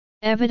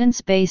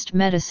Evidence-based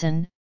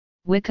medicine,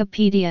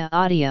 Wikipedia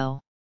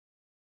audio.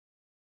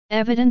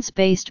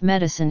 Evidence-based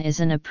medicine is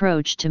an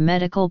approach to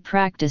medical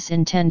practice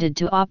intended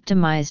to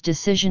optimize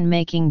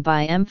decision-making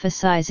by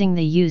emphasizing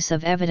the use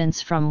of evidence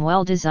from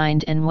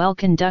well-designed and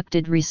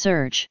well-conducted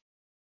research.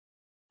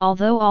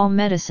 Although all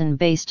medicine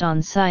based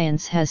on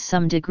science has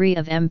some degree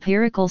of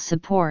empirical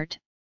support,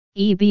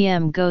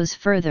 EBM goes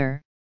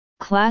further,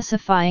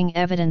 classifying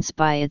evidence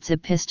by its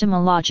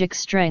epistemologic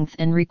strength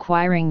and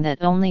requiring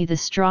that only the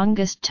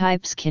strongest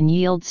types can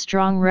yield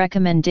strong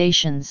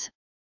recommendations,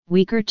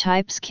 weaker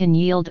types can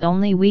yield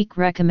only weak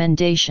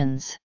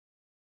recommendations.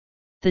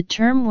 The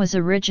term was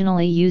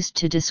originally used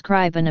to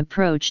describe an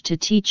approach to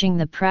teaching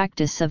the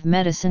practice of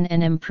medicine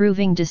and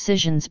improving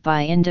decisions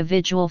by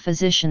individual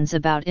physicians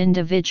about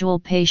individual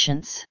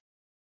patients.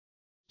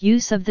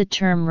 Use of the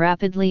term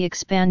rapidly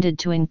expanded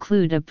to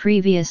include a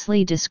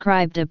previously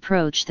described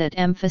approach that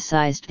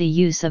emphasized the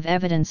use of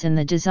evidence in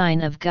the design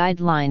of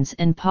guidelines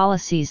and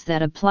policies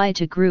that apply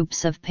to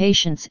groups of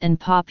patients and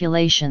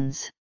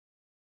populations.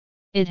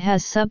 It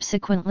has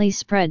subsequently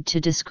spread to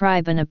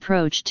describe an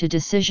approach to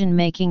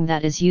decision-making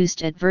that is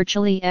used at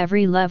virtually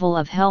every level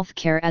of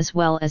healthcare as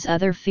well as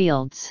other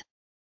fields.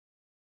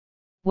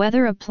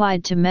 Whether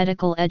applied to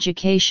medical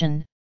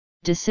education,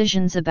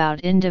 decisions about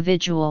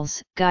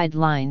individuals,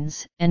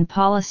 guidelines, and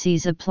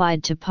policies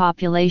applied to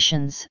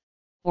populations,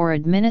 or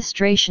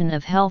administration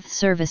of health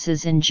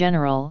services in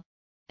general,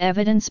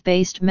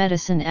 evidence-based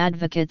medicine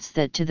advocates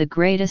that to the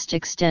greatest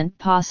extent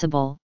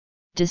possible,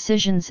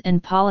 decisions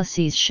and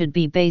policies should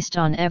be based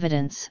on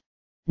evidence,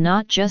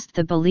 not just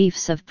the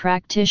beliefs of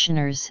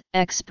practitioners,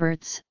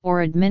 experts,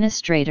 or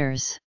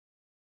administrators.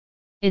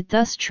 It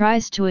thus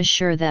tries to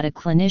assure that a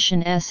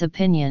clinician's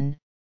opinion,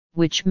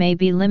 which may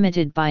be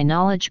limited by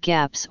knowledge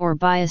gaps or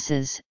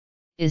biases,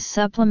 is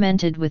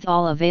supplemented with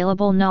all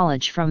available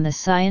knowledge from the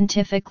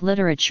scientific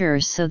literature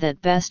so that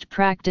best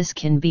practice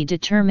can be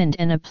determined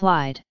and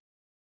applied.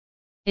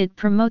 It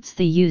promotes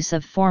the use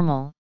of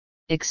formal,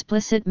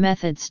 explicit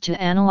methods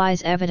to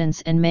analyze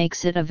evidence and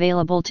makes it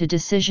available to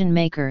decision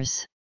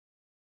makers.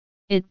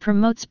 It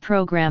promotes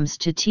programs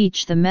to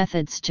teach the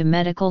methods to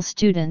medical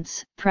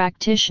students,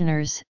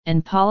 practitioners,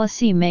 and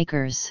policy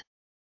makers.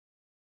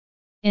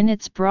 In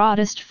its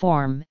broadest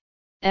form,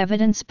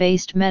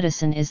 evidence-based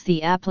medicine is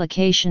the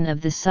application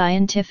of the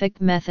scientific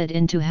method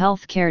into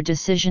healthcare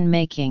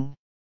decision-making.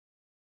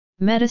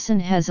 Medicine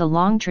has a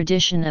long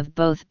tradition of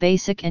both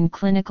basic and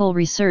clinical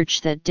research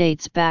that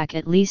dates back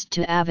at least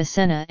to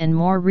Avicenna and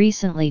more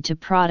recently to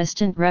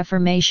Protestant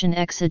Reformation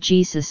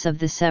exegesis of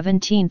the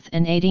 17th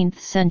and 18th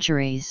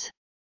centuries.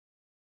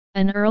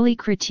 An early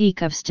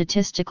critique of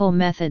statistical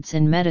methods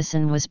in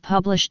medicine was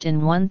published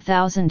in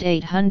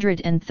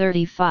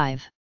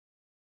 1835.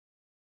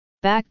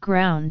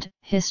 Background,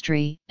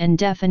 history, and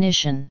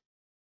definition.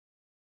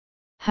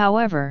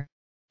 However,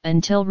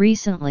 until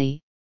recently,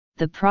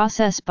 the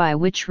process by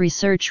which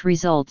research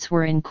results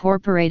were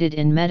incorporated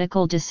in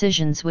medical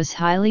decisions was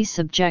highly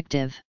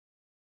subjective.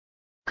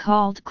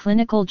 Called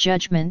clinical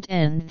judgment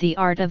and the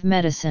art of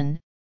medicine,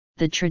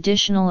 the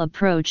traditional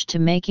approach to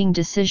making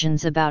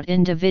decisions about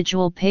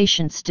individual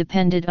patients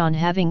depended on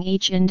having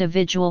each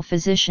individual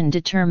physician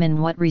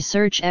determine what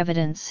research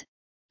evidence,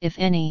 if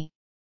any,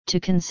 to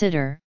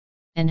consider,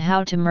 and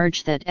how to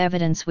merge that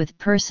evidence with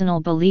personal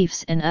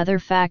beliefs and other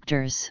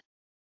factors.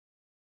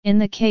 In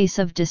the case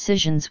of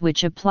decisions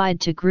which applied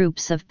to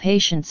groups of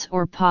patients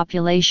or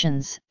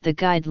populations, the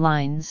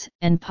guidelines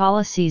and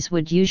policies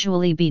would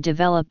usually be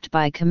developed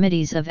by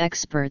committees of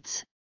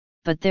experts,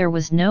 but there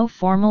was no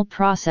formal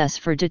process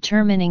for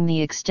determining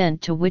the extent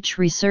to which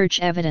research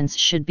evidence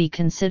should be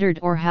considered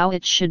or how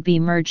it should be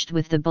merged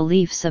with the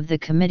beliefs of the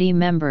committee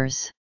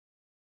members.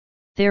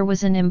 There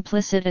was an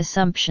implicit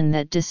assumption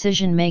that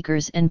decision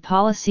makers and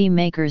policy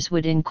makers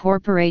would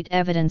incorporate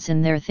evidence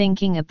in their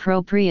thinking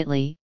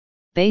appropriately,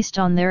 based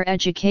on their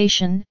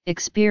education,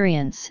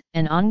 experience,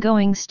 and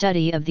ongoing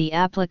study of the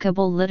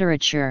applicable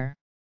literature.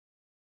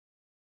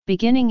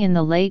 Beginning in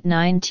the late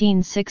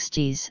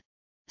 1960s,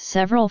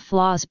 several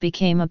flaws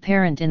became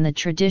apparent in the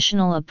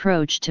traditional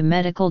approach to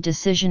medical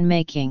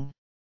decision-making.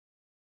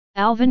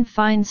 Alvin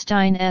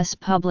Feinstein's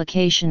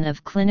publication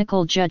of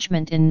Clinical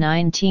Judgment in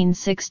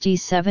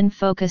 1967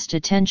 focused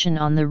attention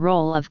on the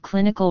role of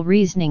clinical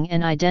reasoning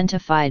and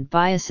identified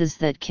biases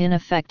that can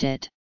affect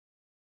it.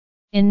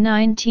 In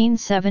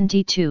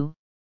 1972,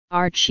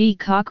 Archie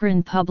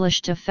Cochrane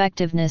published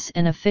Effectiveness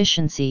and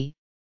Efficiency,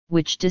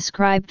 which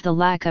described the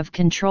lack of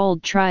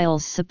controlled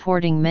trials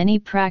supporting many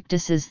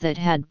practices that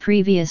had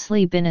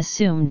previously been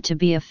assumed to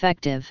be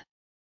effective.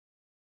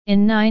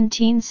 In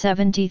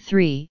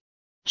 1973,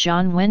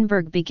 John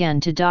Wenberg began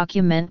to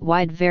document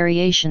wide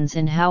variations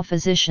in how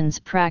physicians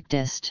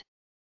practiced.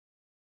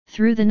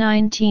 Through the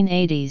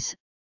 1980s,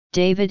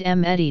 David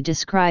M. Eddy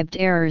described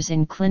errors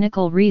in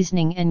clinical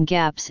reasoning and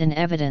gaps in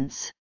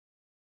evidence.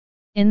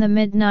 In the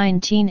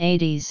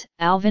mid-1980s,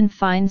 Alvin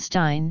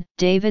Feinstein,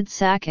 David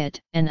Sackett,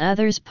 and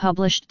others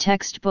published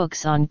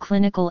textbooks on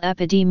clinical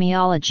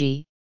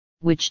epidemiology,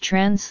 which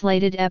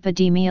translated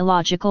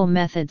epidemiological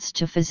methods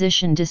to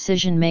physician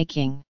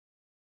decision-making.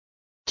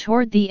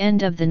 Toward the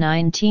end of the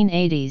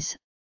 1980s,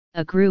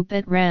 a group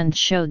at RAND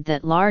showed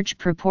that large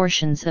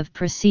proportions of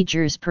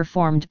procedures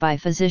performed by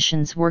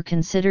physicians were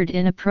considered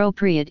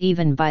inappropriate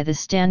even by the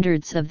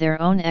standards of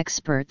their own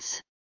experts.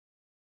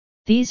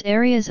 These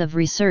areas of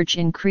research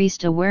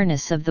increased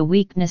awareness of the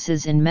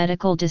weaknesses in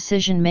medical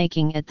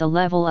decision-making at the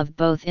level of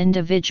both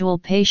individual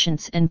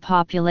patients and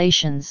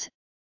populations,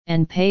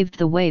 and paved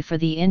the way for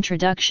the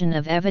introduction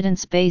of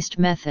evidence-based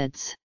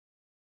methods.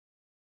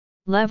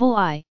 Level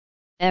I.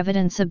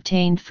 Evidence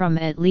obtained from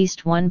at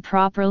least one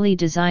properly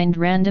designed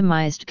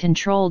randomized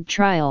controlled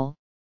trial.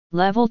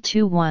 Level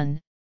 2-1.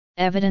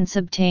 Evidence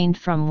obtained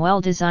from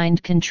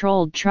well-designed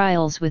controlled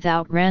trials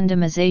without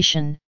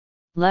randomization.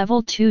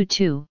 Level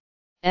 2-2.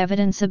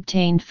 Evidence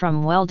obtained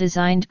from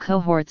well-designed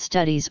cohort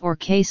studies or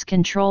case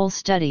control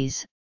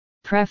studies,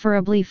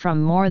 preferably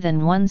from more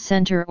than one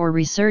center or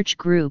research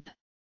group.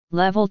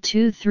 Level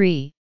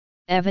 2-3.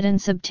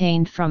 Evidence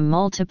obtained from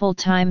multiple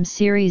time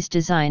series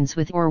designs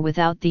with or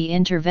without the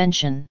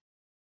intervention.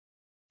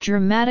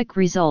 Dramatic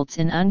results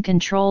in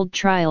uncontrolled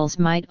trials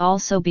might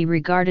also be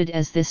regarded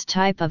as this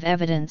type of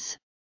evidence.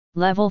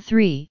 Level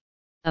 3.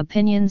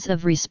 Opinions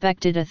of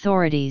respected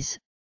authorities,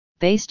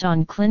 based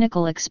on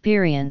clinical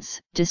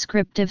experience,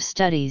 descriptive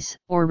studies,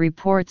 or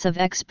reports of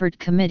expert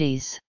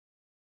committees.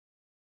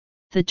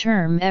 The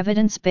term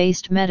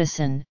evidence-based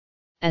medicine,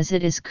 as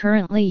it is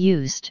currently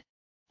used,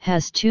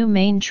 has two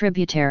main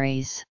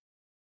tributaries.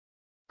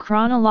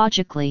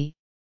 Chronologically,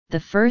 the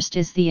first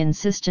is the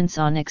insistence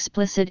on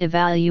explicit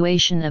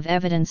evaluation of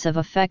evidence of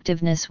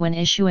effectiveness when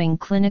issuing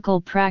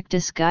clinical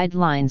practice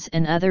guidelines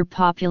and other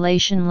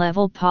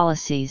population-level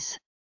policies.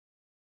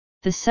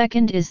 The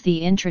second is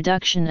the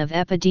introduction of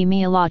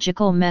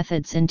epidemiological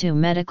methods into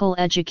medical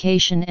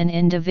education and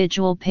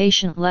individual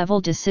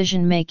patient-level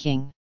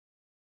decision-making.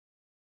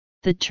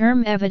 The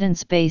term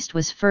evidence-based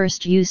was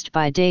first used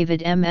by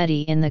David M.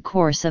 Eddy in the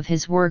course of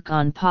his work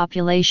on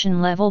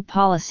population-level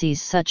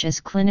policies such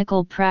as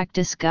clinical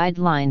practice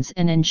guidelines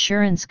and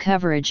insurance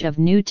coverage of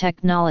new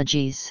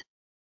technologies.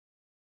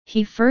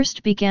 He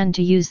first began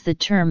to use the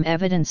term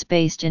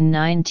evidence-based in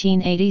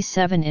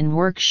 1987 in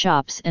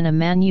workshops and a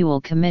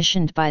manual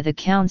commissioned by the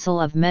Council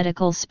of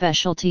Medical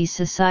Specialty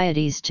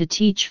Societies to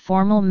teach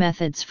formal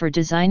methods for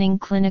designing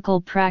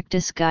clinical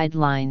practice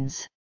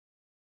guidelines.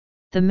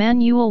 The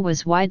manual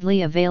was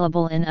widely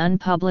available in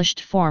unpublished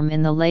form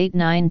in the late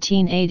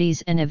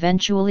 1980s and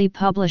eventually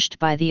published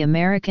by the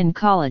American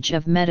College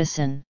of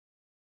Medicine.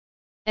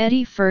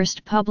 Eddy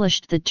first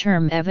published the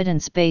term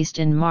evidence-based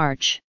in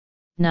March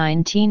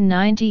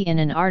 1990 in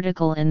an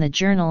article in the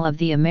Journal of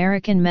the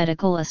American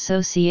Medical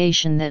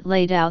Association that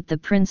laid out the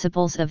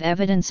principles of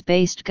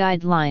evidence-based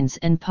guidelines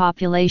and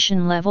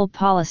population-level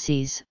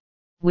policies,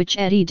 which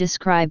Eddy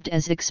described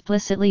as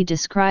explicitly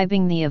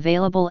describing the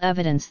available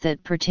evidence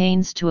that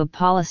pertains to a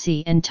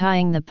policy and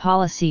tying the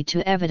policy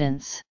to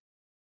evidence.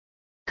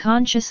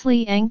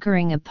 Consciously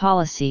anchoring a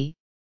policy,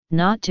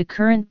 not to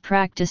current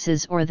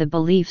practices or the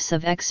beliefs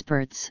of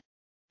experts,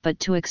 but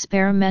to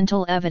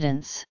experimental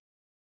evidence.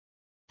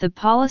 The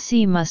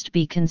policy must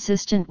be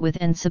consistent with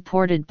and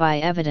supported by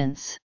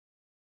evidence.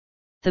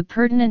 The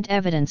pertinent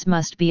evidence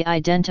must be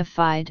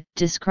identified,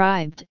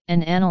 described,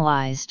 and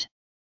analyzed.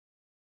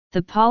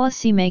 The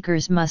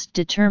policymakers must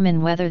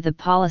determine whether the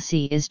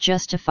policy is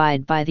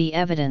justified by the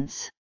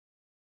evidence.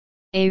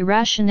 A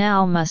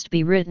rationale must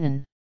be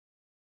written.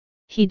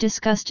 He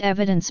discussed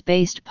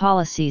evidence-based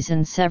policies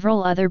in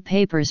several other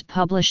papers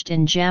published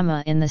in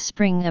JAMA in the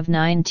spring of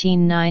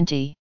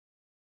 1990.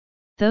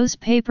 Those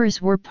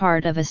papers were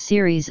part of a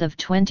series of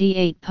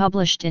 28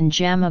 published in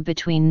JAMA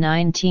between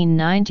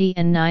 1990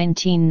 and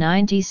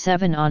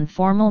 1997 on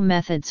formal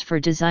methods for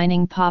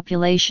designing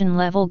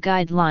population-level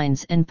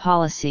guidelines and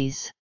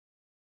policies.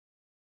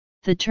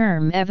 The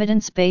term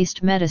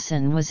evidence-based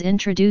medicine was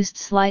introduced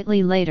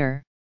slightly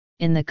later,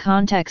 in the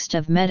context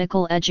of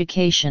medical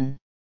education.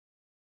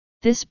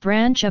 This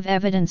branch of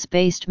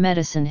evidence-based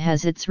medicine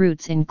has its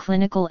roots in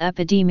clinical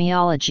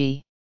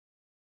epidemiology.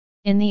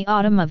 In the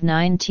autumn of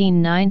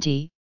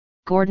 1990,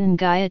 Gordon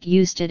Guyatt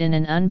used it in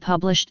an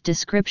unpublished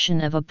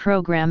description of a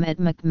program at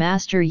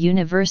McMaster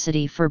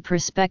University for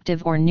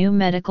prospective or new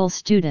medical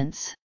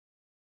students.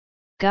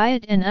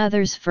 Guyatt and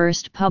others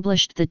first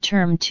published the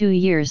term 2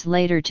 years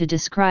later to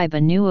describe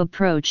a new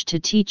approach to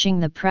teaching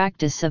the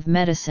practice of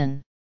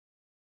medicine.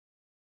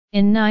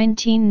 In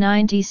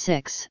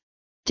 1996,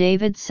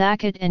 David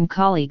Sackett and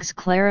colleagues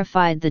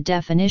clarified the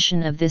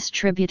definition of this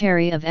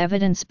tributary of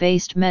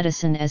evidence-based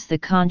medicine as the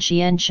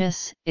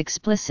conscientious,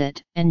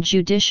 explicit, and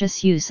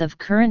judicious use of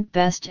current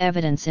best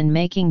evidence in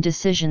making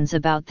decisions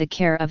about the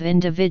care of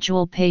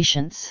individual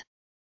patients.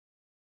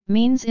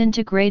 Means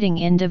integrating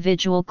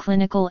individual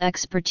clinical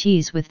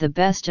expertise with the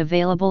best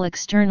available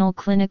external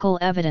clinical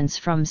evidence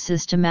from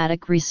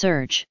systematic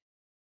research.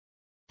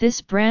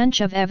 This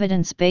branch of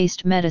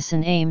evidence-based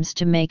medicine aims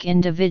to make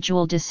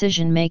individual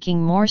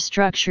decision-making more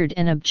structured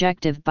and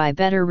objective by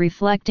better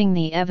reflecting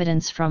the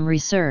evidence from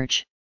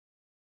research.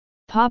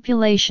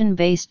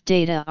 Population-based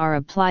data are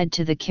applied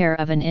to the care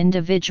of an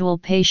individual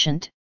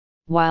patient,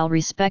 while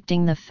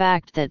respecting the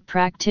fact that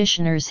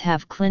practitioners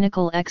have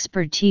clinical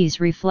expertise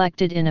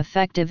reflected in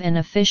effective and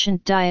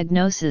efficient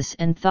diagnosis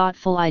and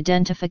thoughtful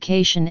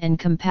identification and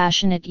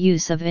compassionate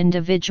use of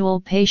individual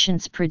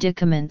patients'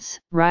 predicaments,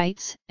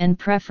 rights, and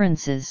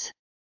preferences.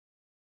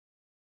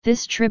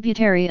 This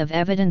tributary of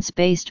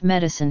evidence-based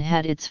medicine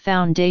had its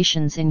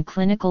foundations in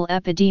clinical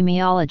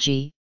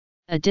epidemiology,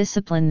 a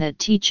discipline that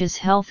teaches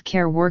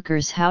healthcare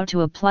workers how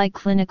to apply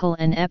clinical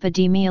and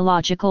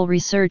epidemiological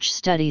research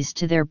studies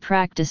to their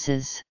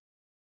practices.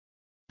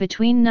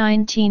 Between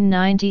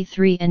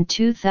 1993 and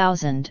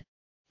 2000,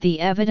 the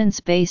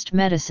Evidence-Based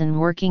Medicine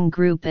Working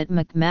Group at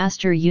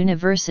McMaster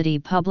University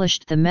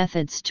published the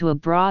methods to a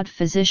broad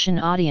physician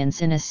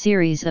audience in a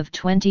series of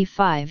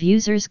 25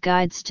 users'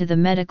 guides to the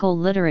medical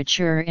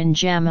literature in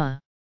JAMA.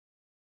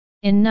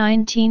 In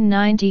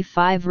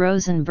 1995,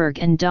 Rosenberg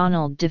and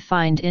Donald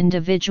defined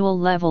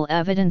individual-level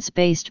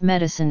evidence-based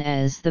medicine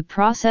as the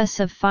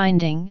process of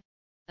finding,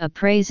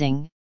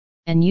 appraising,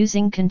 and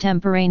using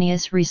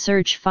contemporaneous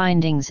research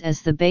findings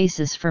as the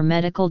basis for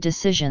medical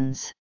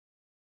decisions.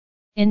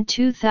 In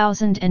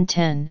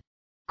 2010,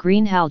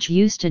 Greenhalgh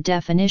used a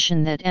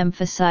definition that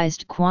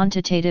emphasized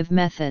quantitative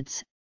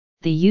methods,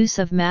 the use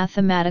of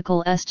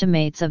mathematical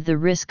estimates of the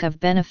risk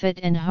of benefit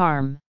and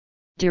harm,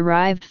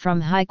 derived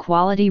from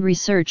high-quality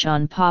research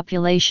on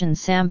population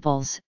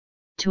samples,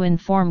 to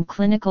inform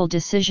clinical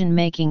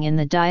decision-making in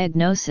the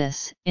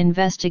diagnosis,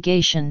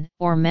 investigation,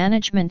 or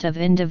management of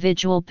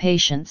individual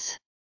patients.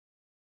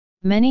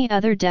 Many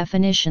other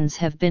definitions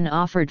have been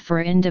offered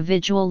for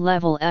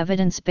individual-level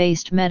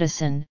evidence-based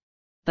medicine,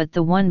 but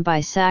the one by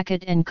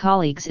Sackett and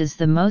colleagues is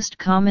the most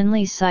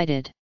commonly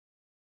cited.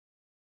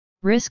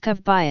 Risk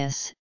of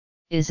bias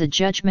is a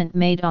judgment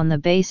made on the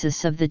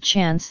basis of the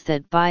chance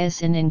that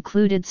bias in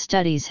included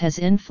studies has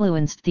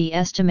influenced the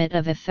estimate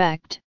of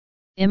effect.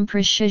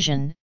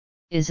 Imprecision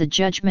is a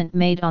judgment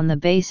made on the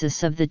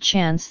basis of the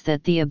chance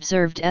that the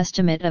observed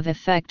estimate of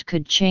effect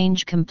could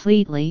change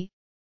completely.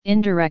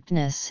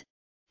 Indirectness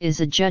is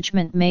a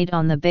judgment made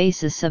on the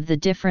basis of the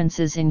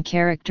differences in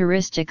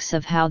characteristics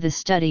of how the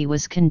study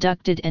was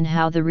conducted and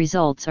how the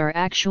results are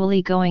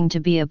actually going to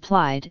be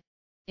applied.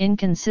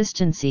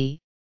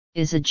 Inconsistency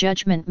is a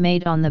judgment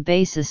made on the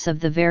basis of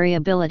the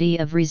variability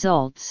of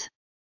results.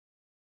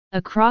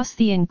 Across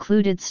the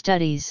included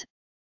studies,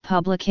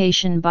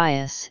 publication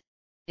bias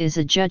is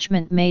a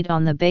judgment made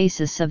on the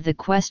basis of the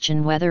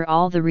question whether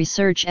all the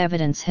research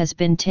evidence has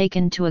been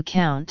taken to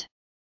account.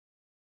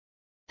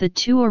 The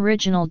two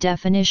original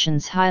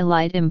definitions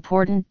highlight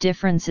important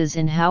differences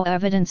in how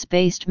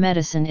evidence-based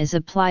medicine is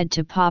applied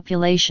to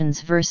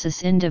populations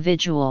versus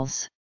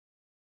individuals.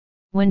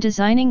 When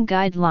designing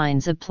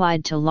guidelines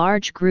applied to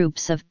large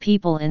groups of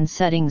people in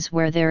settings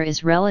where there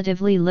is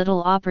relatively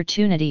little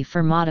opportunity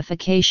for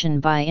modification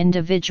by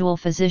individual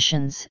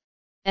physicians,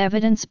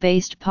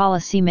 evidence-based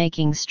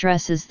policymaking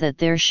stresses that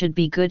there should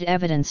be good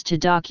evidence to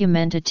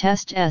document a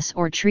test's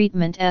or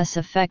treatment's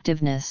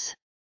effectiveness.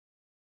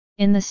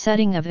 In the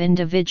setting of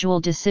individual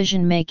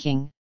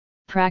decision-making,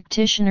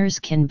 practitioners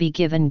can be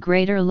given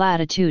greater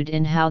latitude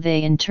in how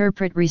they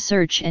interpret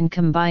research and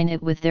combine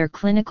it with their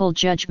clinical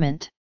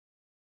judgment.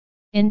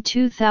 In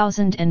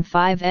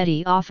 2005,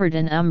 Eddy offered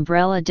an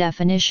umbrella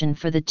definition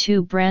for the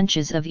two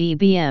branches of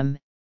EBM.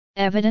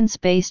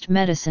 Evidence-based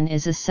medicine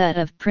is a set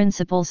of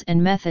principles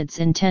and methods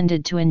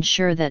intended to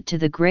ensure that to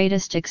the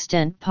greatest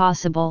extent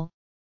possible,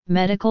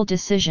 medical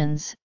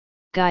decisions,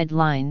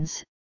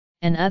 guidelines,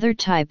 and other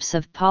types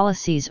of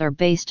policies are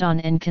based on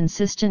and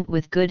consistent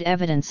with good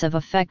evidence of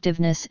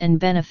effectiveness and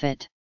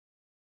benefit.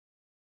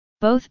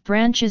 Both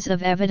branches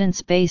of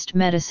evidence-based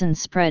medicine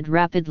spread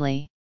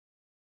rapidly.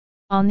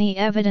 On the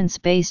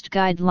evidence-based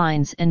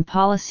guidelines and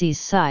policies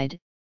side,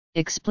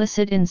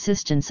 explicit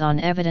insistence on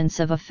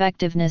evidence of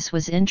effectiveness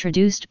was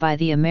introduced by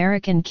the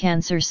American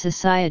Cancer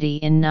Society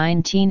in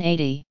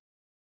 1980.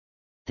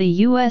 The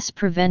U.S.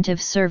 Preventive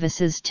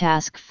Services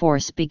Task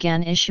Force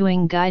began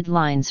issuing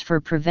guidelines for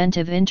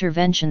preventive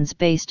interventions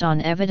based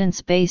on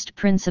evidence-based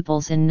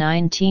principles in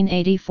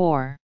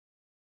 1984.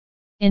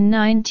 In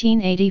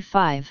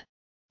 1985,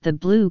 the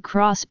Blue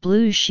Cross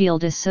Blue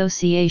Shield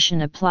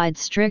Association applied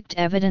strict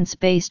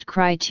evidence-based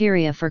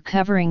criteria for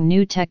covering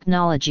new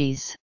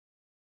technologies.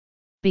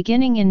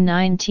 Beginning in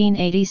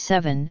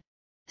 1987,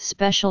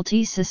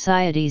 specialty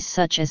societies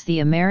such as the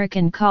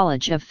American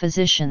College of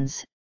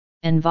Physicians,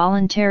 and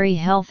voluntary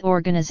health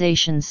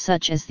organizations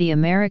such as the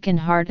American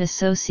Heart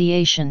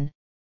Association,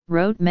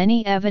 wrote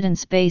many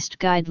evidence-based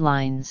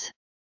guidelines.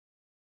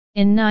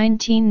 In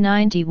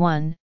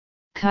 1991,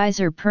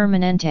 Kaiser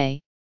Permanente,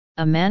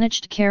 a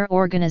managed care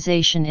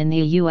organization in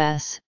the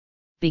U.S.,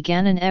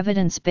 began an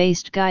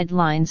evidence-based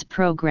guidelines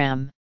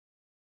program.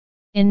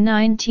 In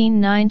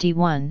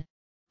 1991,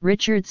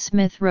 Richard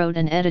Smith wrote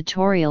an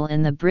editorial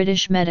in the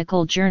British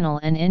Medical Journal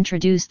and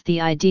introduced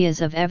the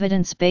ideas of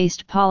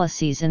evidence-based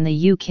policies in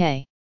the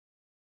UK.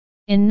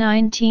 In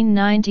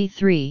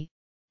 1993,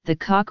 the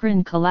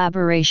Cochrane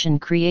collaboration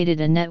created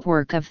a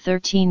network of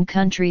 13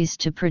 countries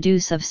to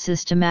produce of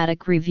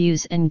systematic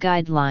reviews and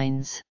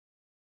guidelines.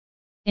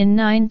 In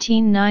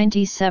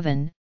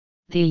 1997,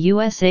 the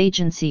U.S.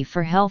 Agency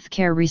for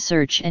Healthcare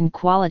Research and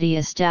Quality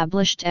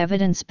established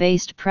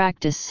evidence-based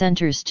practice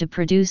centers to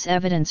produce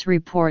evidence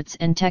reports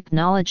and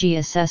technology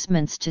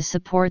assessments to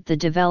support the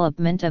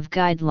development of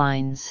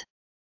guidelines.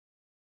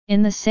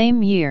 In the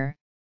same year,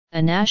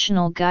 a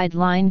national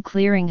guideline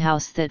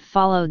clearinghouse that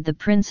followed the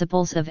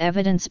principles of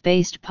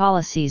evidence-based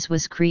policies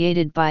was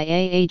created by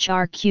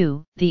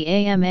AHRQ, the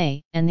AMA,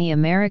 and the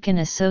American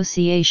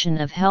Association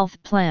of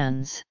Health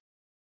Plans.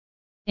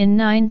 In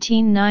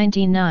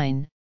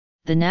 1999,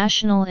 the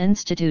National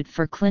Institute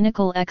for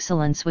Clinical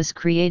Excellence was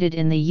created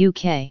in the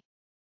UK.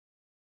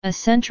 A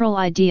central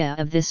idea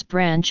of this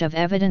branch of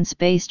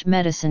evidence-based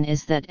medicine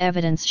is that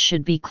evidence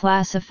should be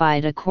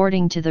classified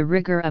according to the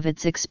rigor of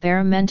its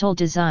experimental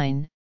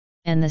design,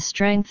 and the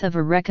strength of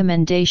a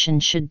recommendation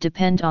should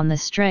depend on the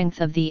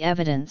strength of the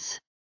evidence.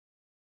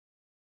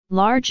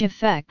 Large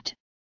effect.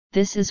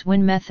 This is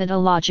when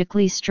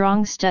methodologically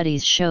strong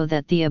studies show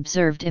that the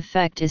observed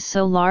effect is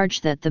so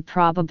large that the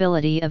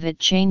probability of it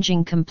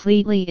changing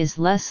completely is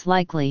less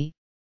likely.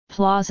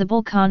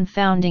 Plausible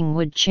confounding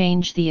would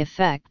change the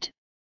effect.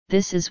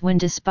 This is when,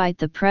 despite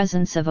the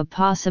presence of a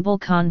possible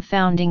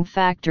confounding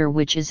factor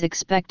which is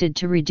expected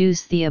to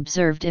reduce the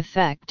observed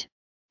effect,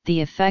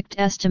 the effect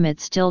estimate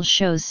still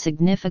shows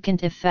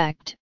significant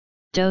effect.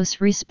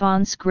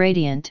 Dose-response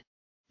gradient.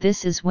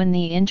 This is when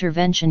the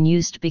intervention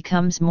used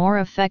becomes more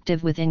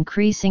effective with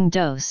increasing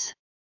dose.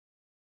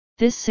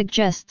 This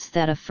suggests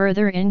that a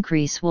further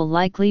increase will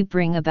likely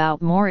bring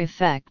about more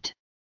effect.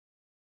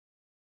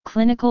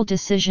 Clinical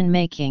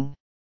decision-making.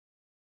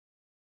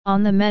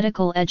 On the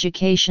medical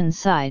education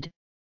side,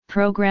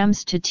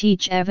 programs to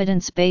teach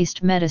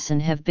evidence-based medicine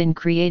have been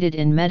created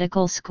in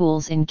medical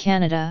schools in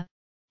Canada,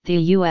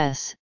 the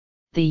US,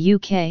 the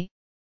UK,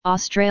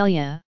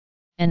 Australia,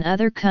 and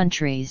other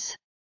countries.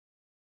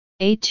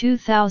 A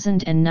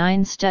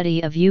 2009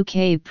 study of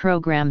UK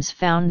programs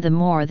found that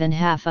more than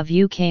half of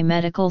UK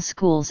medical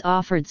schools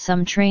offered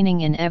some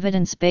training in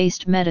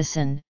evidence-based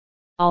medicine,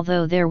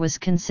 although there was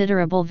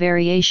considerable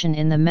variation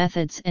in the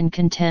methods and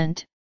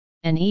content,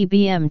 and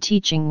EBM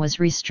teaching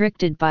was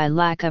restricted by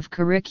lack of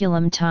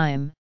curriculum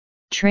time,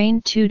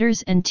 trained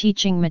tutors and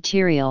teaching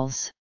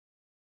materials.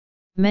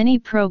 Many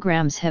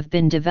programs have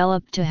been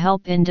developed to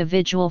help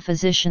individual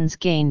physicians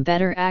gain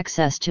better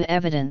access to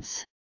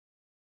evidence.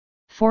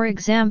 For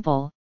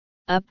example,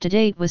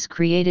 UpToDate was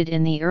created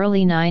in the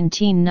early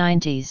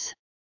 1990s.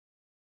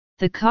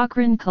 The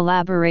Cochrane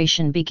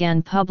collaboration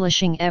began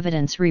publishing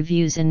evidence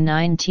reviews in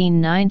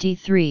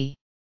 1993.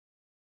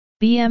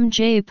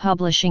 BMJ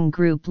Publishing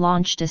Group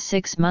launched a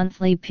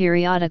 6-monthly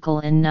periodical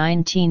in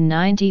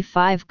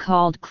 1995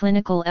 called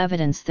Clinical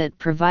Evidence that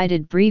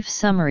provided brief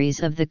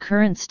summaries of the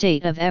current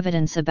state of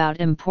evidence about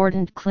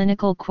important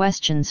clinical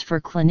questions for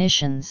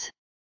clinicians.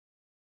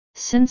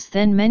 Since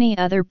then, many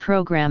other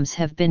programs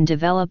have been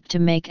developed to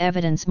make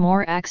evidence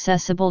more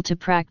accessible to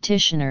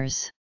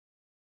practitioners.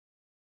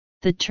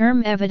 The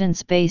term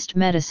evidence-based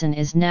medicine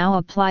is now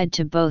applied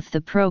to both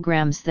the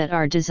programs that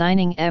are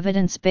designing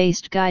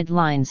evidence-based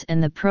guidelines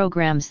and the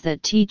programs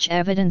that teach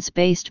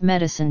evidence-based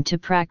medicine to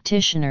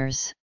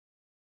practitioners.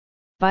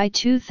 By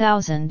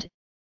 2000,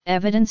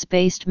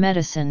 evidence-based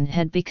medicine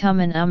had become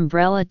an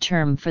umbrella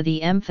term for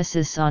the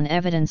emphasis on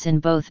evidence in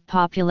both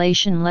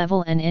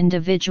population-level and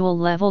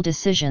individual-level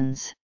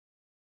decisions.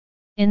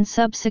 In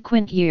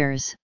subsequent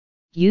years,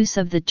 use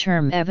of the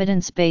term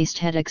evidence-based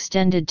had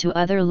extended to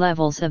other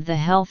levels of the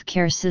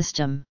healthcare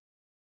system.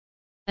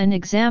 An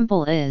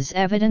example is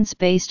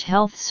evidence-based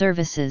health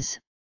services,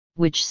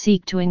 which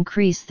seek to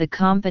increase the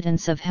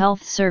competence of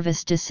health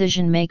service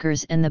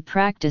decision-makers and the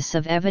practice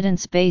of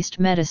evidence-based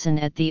medicine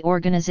at the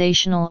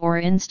organizational or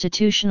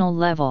institutional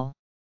level.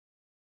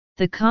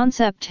 The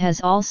concept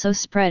has also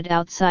spread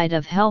outside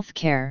of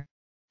healthcare.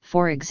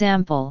 For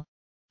example,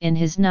 in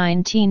his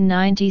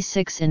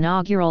 1996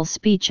 inaugural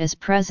speech as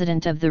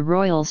president of the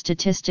Royal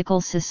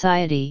Statistical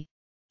Society,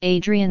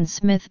 Adrian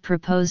Smith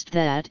proposed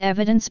that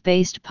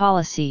evidence-based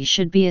policy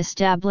should be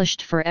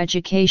established for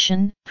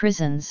education,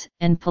 prisons,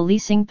 and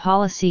policing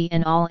policy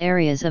in all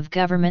areas of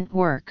government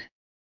work.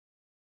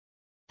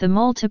 The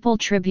multiple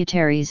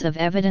tributaries of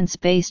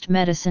evidence-based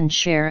medicine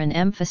share an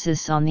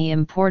emphasis on the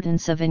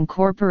importance of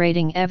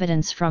incorporating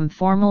evidence from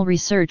formal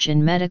research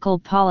in medical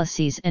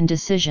policies and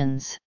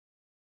decisions.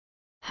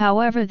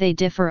 However, they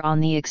differ on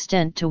the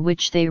extent to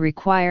which they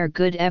require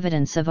good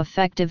evidence of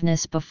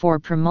effectiveness before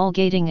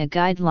promulgating a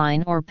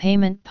guideline or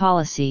payment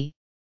policy,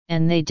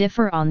 and they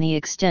differ on the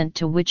extent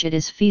to which it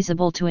is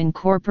feasible to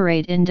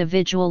incorporate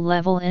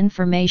individual-level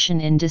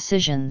information in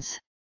decisions.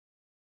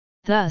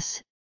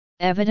 Thus,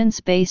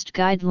 evidence-based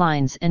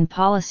guidelines and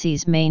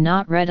policies may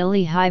not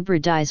readily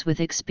hybridize with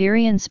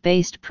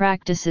experience-based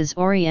practices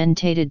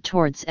orientated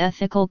towards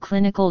ethical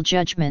clinical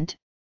judgment,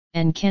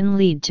 and can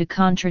lead to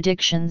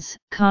contradictions,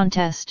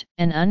 contest,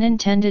 and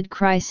unintended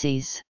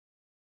crises.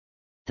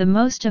 The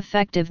most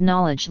effective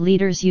knowledge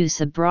leaders use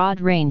a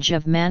broad range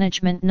of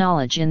management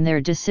knowledge in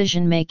their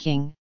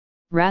decision-making,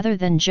 rather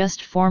than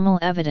just formal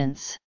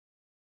evidence.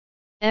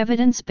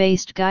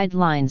 Evidence-based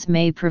guidelines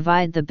may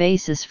provide the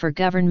basis for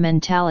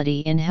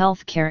governmentality in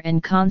healthcare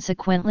and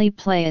consequently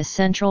play a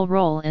central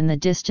role in the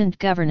distant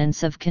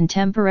governance of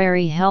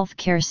contemporary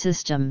healthcare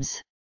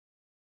systems.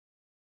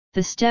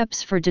 The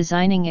steps for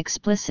designing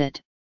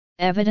explicit,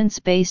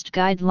 evidence-based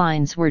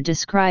guidelines were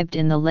described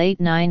in the late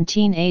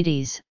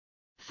 1980s.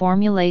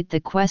 Formulate the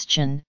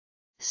question,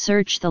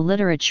 search the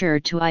literature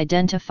to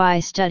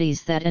identify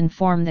studies that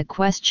inform the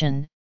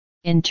question,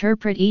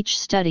 interpret each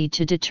study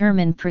to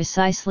determine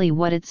precisely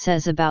what it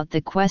says about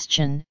the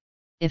question.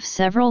 If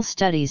several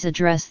studies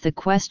address the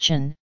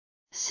question,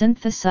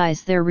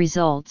 synthesize their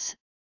results,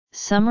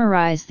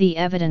 summarize the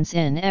evidence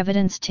in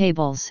evidence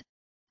tables,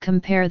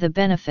 compare the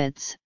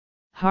benefits,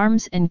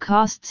 harms and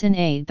costs in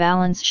a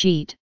balance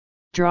sheet,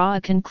 draw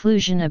a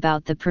conclusion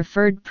about the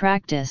preferred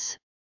practice,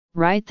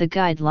 write the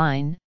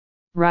guideline,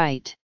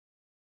 write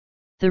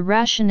the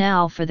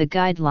rationale for the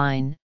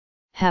guideline,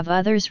 have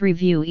others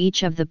review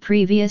each of the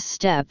previous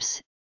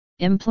steps,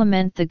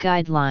 implement the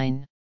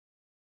guideline.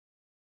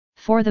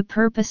 For the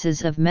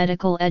purposes of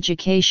medical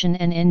education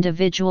and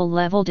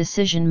individual-level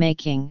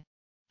decision-making,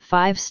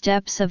 5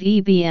 steps of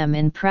EBM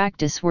in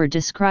practice were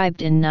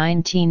described in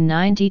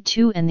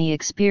 1992, and the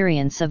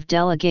experience of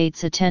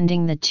delegates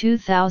attending the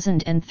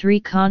 2003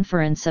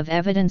 Conference of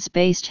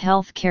Evidence-Based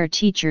Healthcare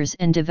Teachers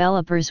and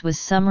Developers was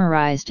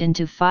summarized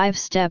into 5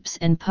 steps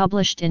and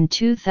published in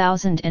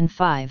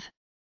 2005.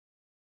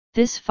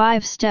 This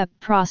 5-step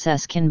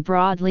process can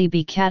broadly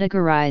be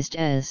categorized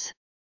as: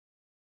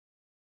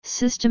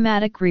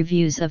 systematic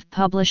reviews of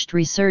published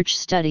research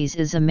studies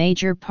is a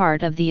major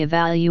part of the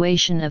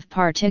evaluation of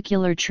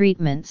particular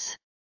treatments.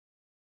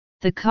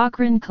 The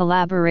Cochrane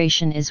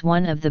collaboration is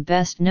one of the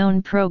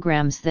best-known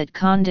programs that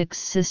conducts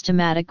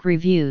systematic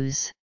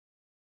reviews.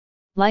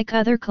 Like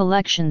other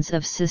collections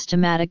of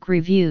systematic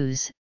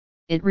reviews,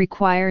 it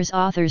requires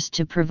authors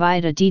to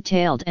provide a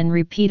detailed and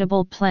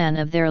repeatable plan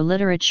of their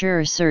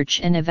literature search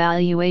and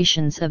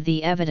evaluations of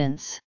the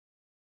evidence.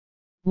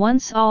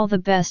 Once all the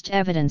best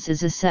evidence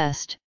is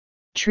assessed,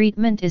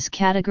 treatment is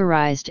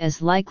categorized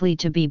as likely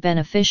to be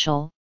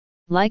beneficial,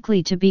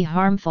 likely to be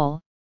harmful,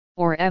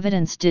 or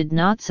evidence did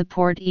not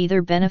support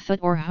either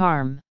benefit or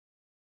harm.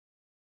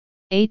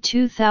 A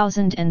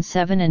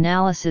 2007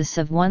 analysis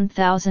of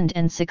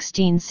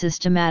 1,016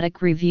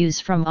 systematic reviews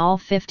from all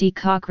 50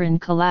 Cochrane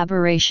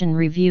collaboration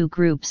review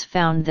groups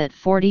found that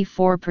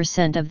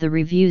 44% of the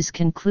reviews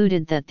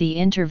concluded that the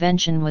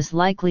intervention was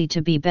likely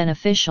to be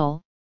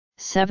beneficial,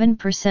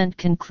 7%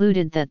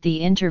 concluded that the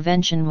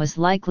intervention was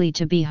likely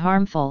to be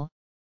harmful,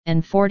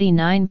 and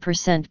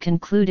 49%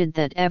 concluded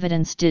that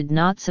evidence did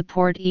not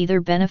support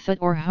either benefit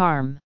or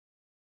harm.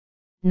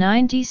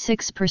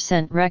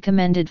 96%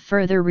 recommended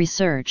further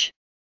research.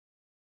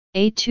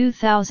 A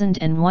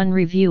 2001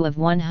 review of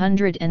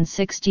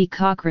 160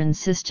 Cochrane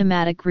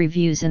systematic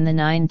reviews in the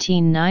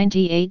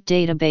 1998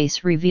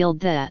 database revealed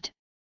that,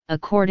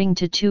 according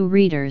to 2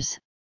 readers,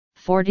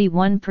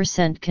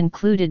 41%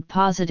 concluded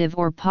positive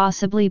or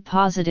possibly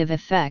positive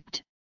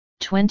effect,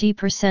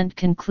 20%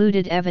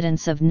 concluded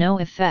evidence of no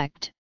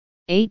effect,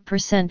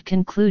 8%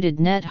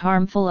 concluded net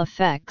harmful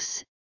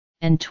effects,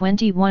 and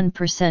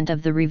 21%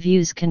 of the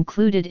reviews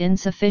concluded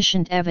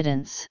insufficient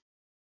evidence.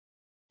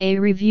 A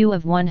review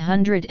of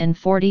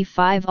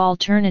 145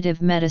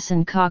 alternative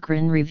medicine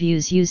Cochrane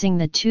reviews using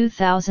the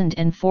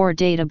 2004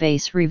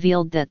 database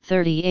revealed that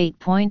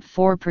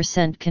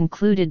 38.4%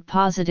 concluded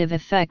positive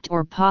effect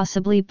or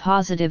possibly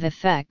positive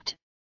effect,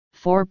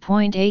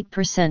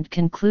 4.8%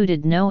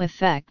 concluded no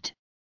effect,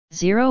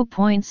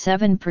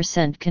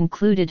 0.7%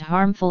 concluded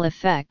harmful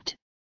effect,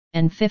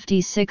 and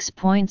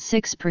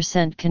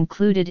 56.6%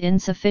 concluded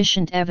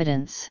insufficient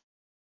evidence.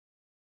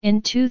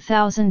 In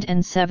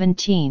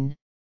 2017,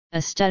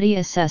 a study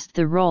assessed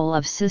the role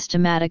of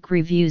systematic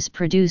reviews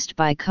produced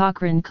by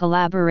Cochrane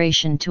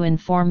collaboration to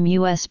inform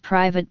U.S.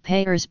 private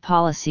payers'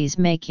 policies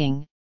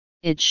making.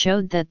 It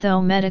showed that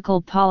though medical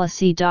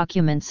policy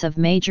documents of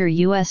major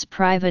U.S.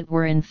 private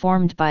were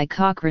informed by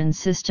Cochrane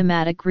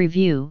systematic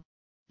review,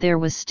 there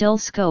was still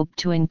scope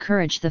to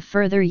encourage the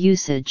further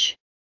usage.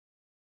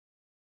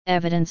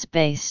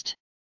 Evidence-based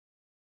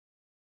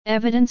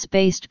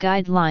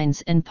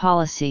guidelines and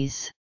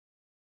policies.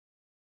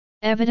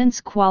 Evidence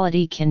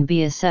quality can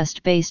be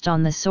assessed based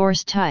on the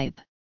source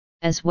type,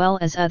 as well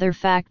as other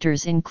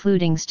factors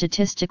including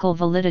statistical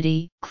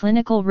validity,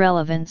 clinical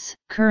relevance,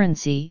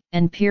 currency,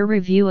 and peer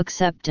review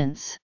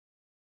acceptance.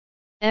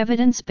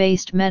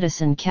 Evidence-based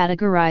medicine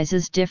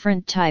categorizes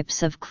different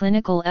types of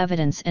clinical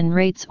evidence and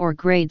rates or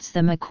grades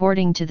them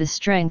according to the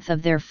strength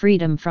of their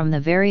freedom from the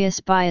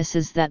various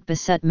biases that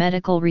beset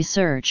medical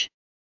research.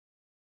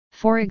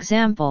 For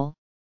example,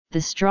 the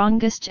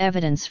strongest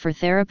evidence for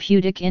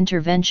therapeutic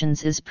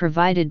interventions is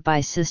provided by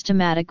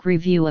systematic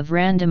review of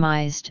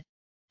randomized,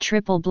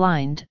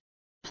 triple-blind,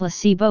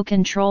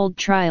 placebo-controlled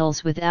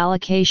trials with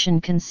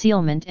allocation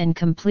concealment and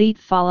complete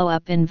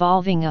follow-up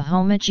involving a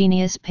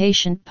homogeneous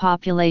patient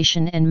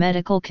population and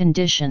medical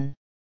condition.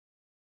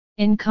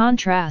 In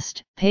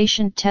contrast,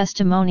 patient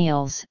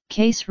testimonials,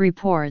 case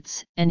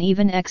reports, and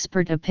even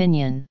expert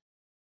opinion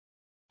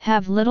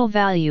have little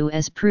value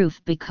as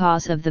proof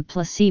because of the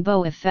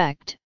placebo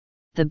effect,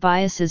 the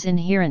biases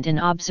inherent in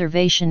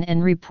observation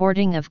and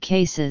reporting of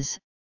cases,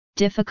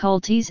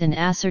 difficulties in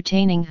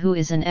ascertaining who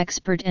is an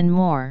expert and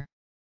more.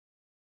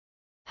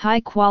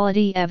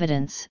 High-quality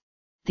evidence.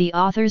 The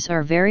authors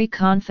are very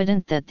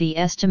confident that the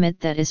estimate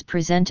that is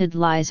presented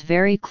lies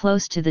very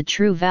close to the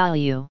true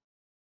value.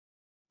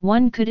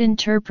 One could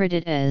interpret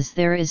it as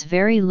there is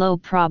very low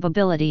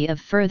probability of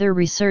further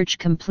research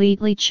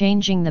completely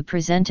changing the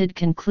presented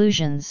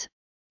conclusions.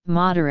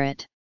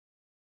 Moderate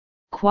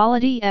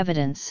quality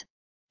evidence.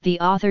 The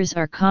authors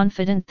are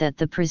confident that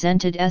the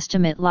presented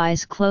estimate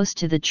lies close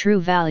to the true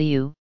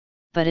value,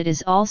 but it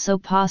is also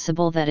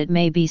possible that it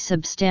may be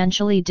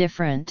substantially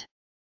different.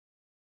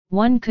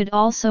 One could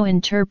also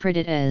interpret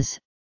it as,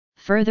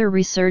 further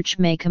research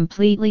may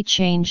completely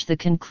change the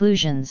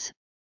conclusions.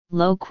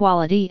 Low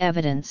quality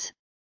evidence.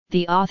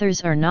 The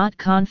authors are not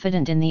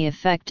confident in the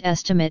effect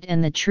estimate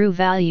and the true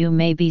value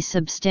may be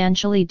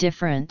substantially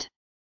different.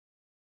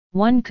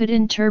 One could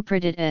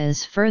interpret it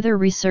as further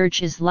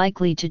research is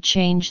likely to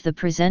change the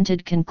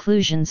presented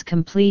conclusions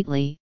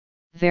completely.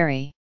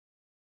 Very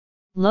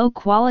low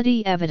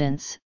quality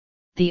evidence.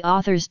 The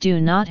authors do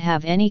not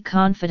have any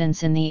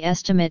confidence in the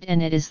estimate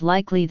and it is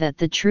likely that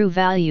the true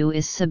value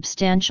is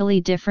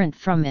substantially different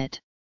from it.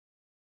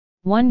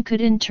 One could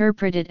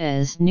interpret it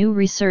as new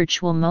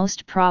research will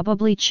most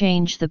probably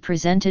change the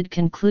presented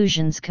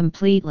conclusions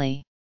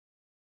completely.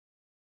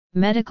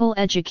 Medical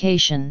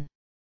education.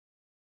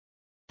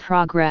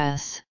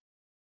 Progress.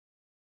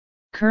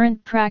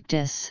 Current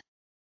practice.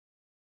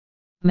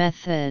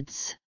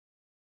 Methods.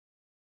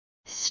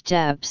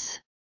 Steps.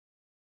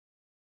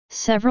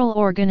 Several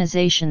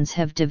organizations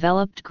have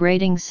developed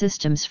grading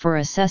systems for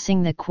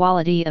assessing the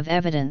quality of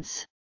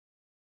evidence.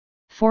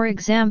 For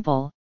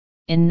example,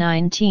 in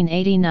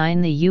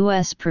 1989 the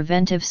U.S.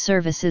 Preventive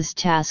Services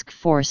Task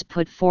Force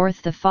put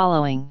forth the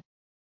following.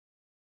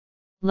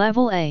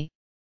 Level A.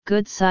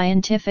 Good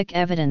scientific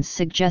evidence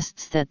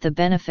suggests that the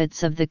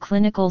benefits of the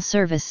clinical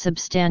service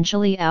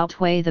substantially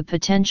outweigh the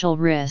potential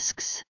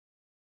risks.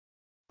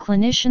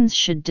 Clinicians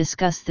should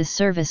discuss the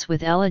service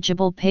with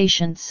eligible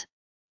patients.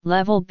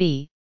 Level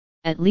B.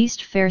 At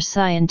least fair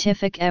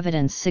scientific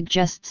evidence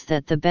suggests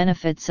that the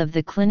benefits of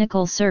the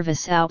clinical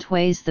service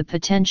outweighs the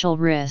potential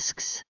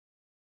risks.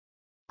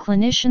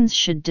 Clinicians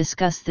should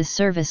discuss the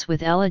service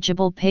with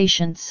eligible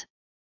patients.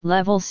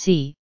 Level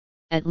C.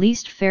 At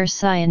least fair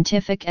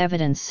scientific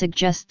evidence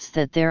suggests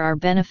that there are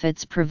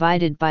benefits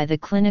provided by the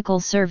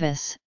clinical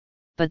service,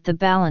 but the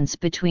balance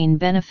between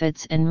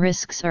benefits and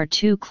risks are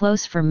too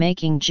close for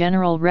making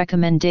general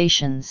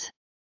recommendations.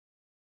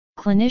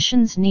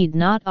 Clinicians need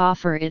not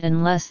offer it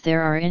unless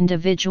there are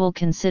individual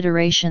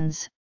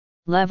considerations.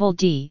 Level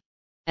D.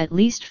 At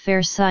least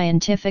fair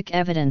scientific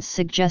evidence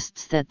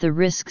suggests that the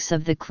risks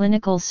of the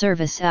clinical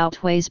service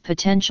outweighs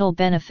potential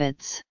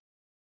benefits.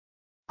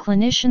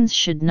 Clinicians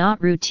should not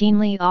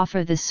routinely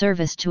offer the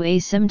service to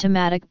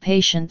asymptomatic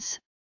patients.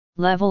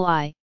 Level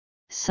I.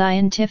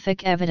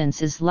 Scientific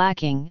evidence is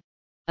lacking,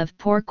 of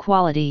poor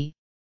quality,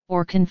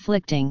 or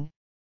conflicting,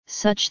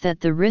 such that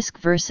the risk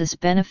versus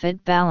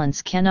benefit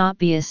balance cannot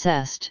be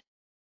assessed.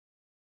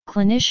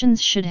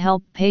 Clinicians should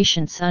help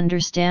patients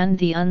understand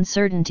the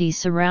uncertainty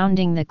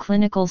surrounding the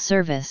clinical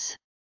service.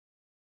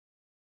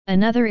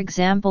 Another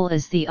example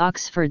is the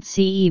Oxford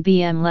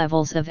CEBM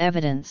levels of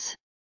evidence.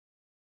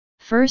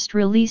 First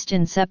released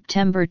in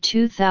September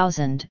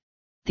 2000,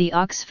 the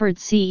Oxford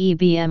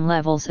CEBM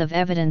levels of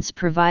evidence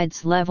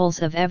provides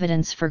levels of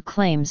evidence for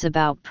claims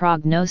about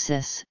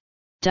prognosis,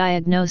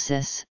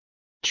 diagnosis,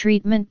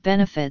 treatment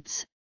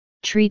benefits,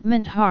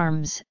 treatment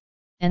harms,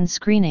 and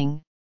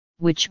screening,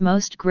 which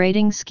most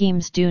grading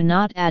schemes do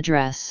not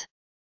address.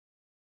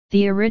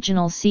 The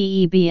original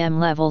CEBM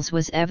levels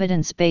was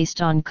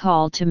evidence-based on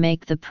call to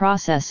make the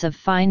process of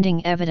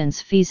finding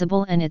evidence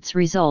feasible and its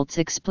results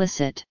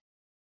explicit.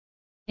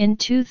 In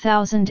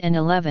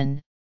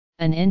 2011,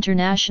 an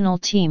international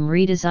team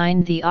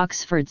redesigned the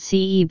Oxford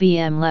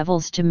CEBM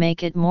levels to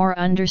make it more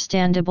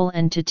understandable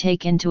and to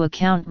take into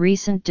account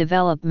recent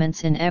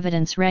developments in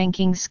evidence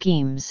ranking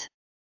schemes.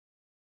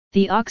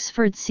 The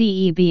Oxford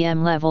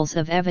CEBM levels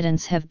of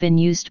evidence have been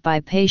used by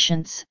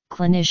patients,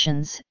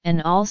 clinicians,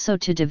 and also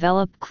to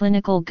develop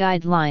clinical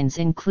guidelines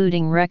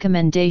including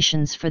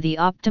recommendations for the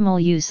optimal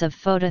use of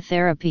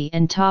phototherapy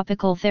and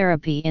topical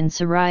therapy in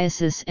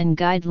psoriasis and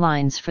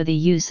guidelines for the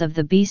use of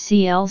the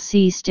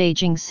BCLC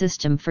staging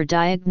system for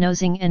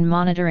diagnosing and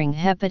monitoring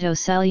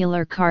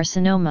hepatocellular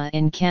carcinoma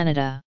in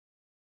Canada.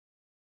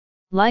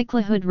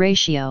 Likelihood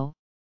ratio,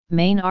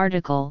 main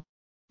article.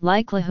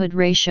 Likelihood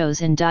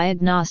ratios in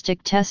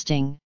diagnostic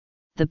testing,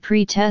 the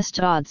pre-test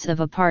odds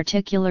of a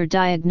particular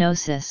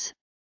diagnosis,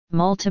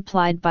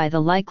 multiplied by the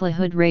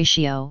likelihood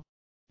ratio,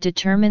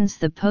 determines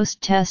the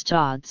post-test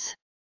odds.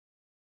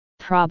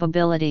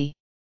 Probability.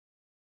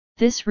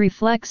 This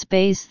reflects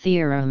Bayes'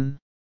 theorem.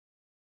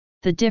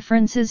 The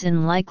differences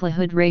in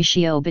likelihood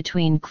ratio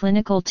between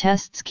clinical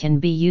tests can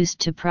be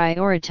used to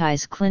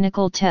prioritize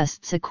clinical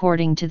tests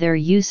according to their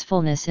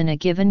usefulness in a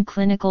given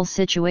clinical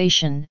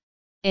situation.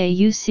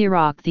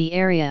 AUC the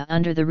area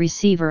under the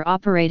receiver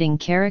operating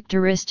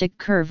characteristic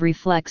curve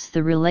reflects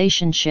the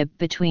relationship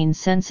between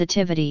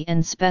sensitivity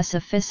and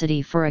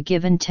specificity for a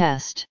given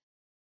test.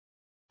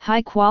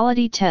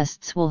 High-quality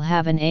tests will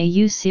have an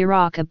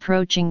AUC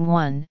approaching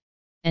 1,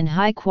 and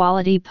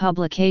high-quality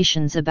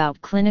publications about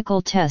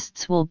clinical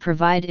tests will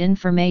provide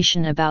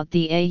information about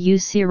the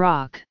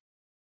AUC.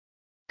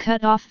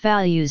 Cut-off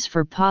values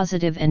for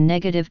positive and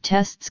negative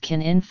tests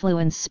can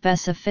influence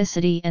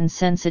specificity and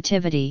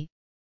sensitivity,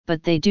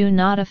 but they do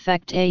not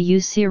affect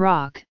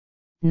AUC,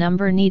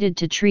 number needed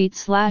to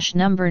treat /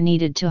 number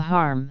needed to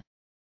harm.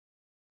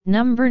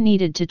 Number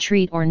needed to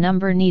treat or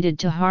number needed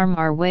to harm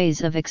are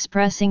ways of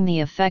expressing the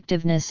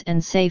effectiveness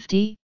and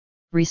safety,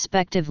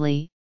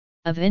 respectively,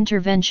 of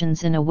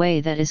interventions in a way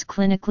that is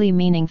clinically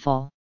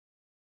meaningful.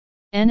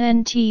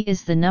 NNT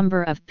is the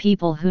number of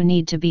people who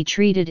need to be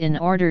treated in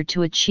order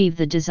to achieve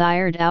the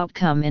desired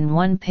outcome in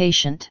one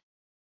patient.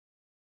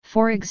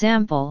 For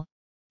example,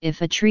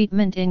 if a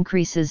treatment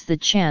increases the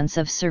chance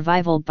of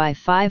survival by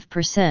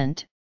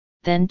 5%,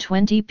 then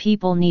 20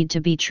 people need to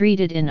be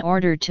treated in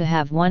order to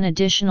have one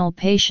additional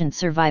patient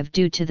survive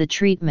due to the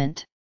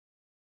treatment.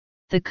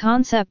 The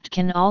concept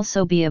can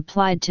also be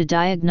applied to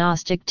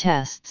diagnostic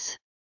tests.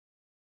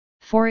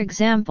 For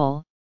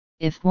example,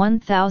 if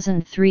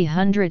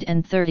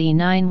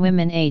 1,339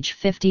 women age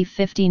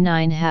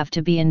 50-59 have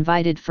to be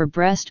invited for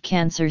breast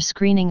cancer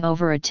screening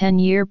over a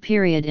 10-year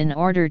period in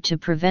order to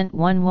prevent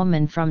one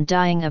woman from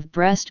dying of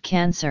breast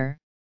cancer,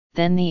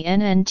 then the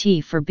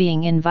NNT for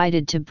being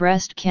invited to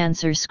breast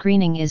cancer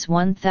screening is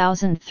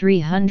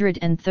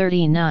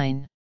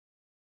 1,339.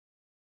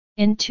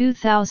 In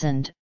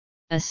 2000,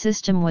 a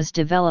system was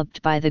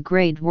developed by the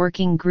GRADE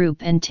Working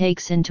Group and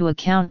takes into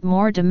account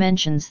more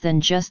dimensions than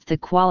just the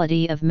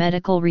quality of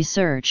medical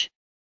research.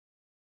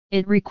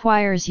 It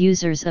requires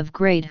users of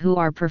GRADE who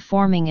are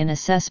performing an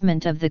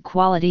assessment of the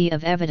quality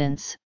of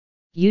evidence,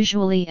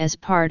 usually as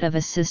part of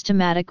a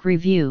systematic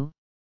review,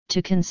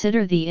 to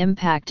consider the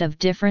impact of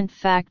different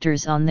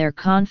factors on their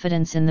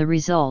confidence in the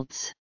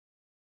results.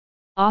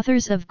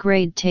 Authors of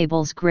GRADE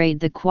tables grade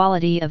the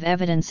quality of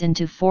evidence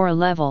into 4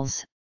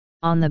 levels,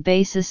 on the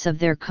basis of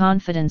their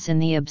confidence in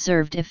the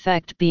observed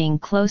effect being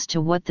close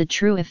to what the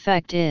true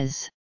effect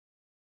is.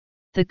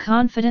 The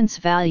confidence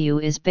value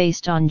is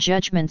based on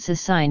judgments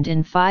assigned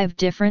in 5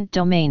 different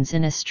domains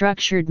in a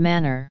structured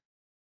manner.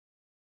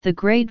 The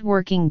GRADE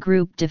Working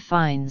Group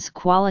defines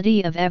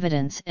quality of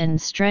evidence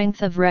and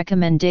strength of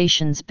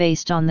recommendations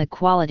based on the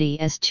quality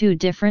as 2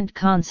 different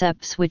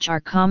concepts which are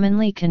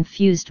commonly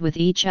confused with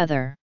each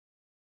other.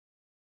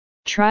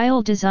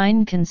 Trial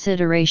design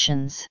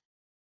considerations.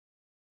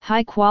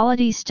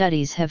 High-quality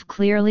studies have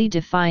clearly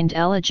defined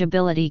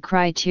eligibility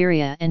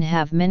criteria and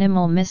have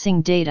minimal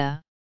missing data,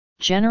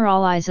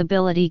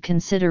 generalizability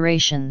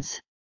considerations.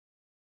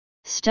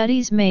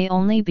 Studies may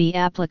only be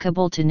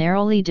applicable to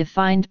narrowly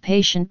defined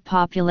patient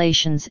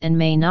populations and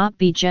may not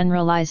be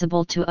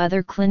generalizable to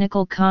other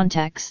clinical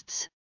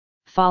contexts.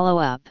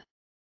 Follow-up.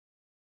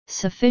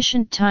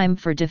 Sufficient time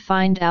for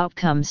defined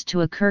outcomes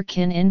to occur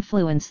can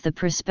influence the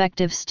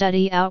prospective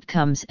study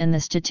outcomes and the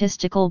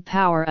statistical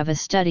power of a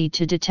study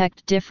to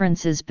detect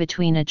differences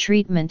between a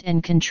treatment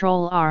and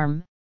control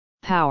arm.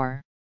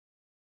 Power.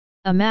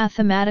 A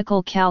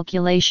mathematical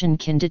calculation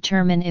can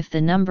determine if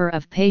the number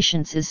of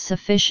patients is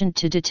sufficient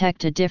to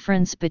detect a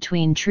difference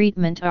between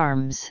treatment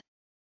arms.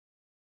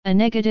 A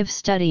negative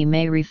study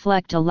may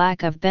reflect a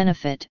lack of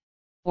benefit,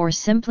 or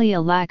simply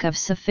a lack of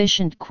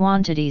sufficient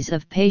quantities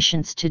of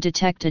patients to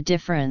detect a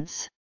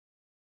difference.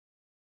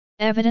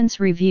 Evidence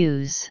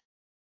reviews.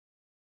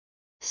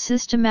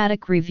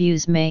 Systematic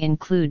reviews may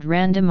include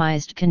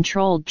randomized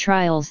controlled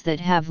trials that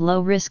have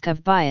low risk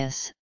of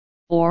bias,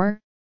 or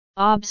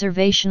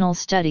observational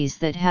studies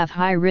that have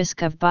high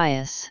risk of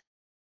bias.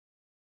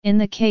 In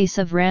the case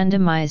of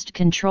randomized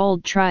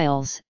controlled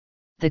trials,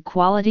 the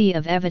quality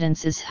of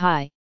evidence is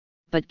high,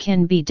 but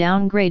can be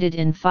downgraded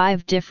in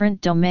 5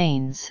 different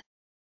domains.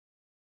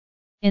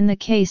 In the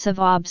case of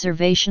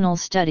observational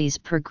studies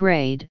per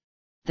GRADE,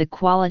 the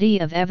quality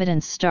of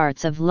evidence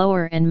starts of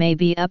lower and may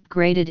be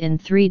upgraded in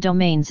 3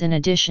 domains in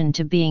addition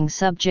to being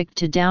subject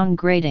to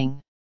downgrading.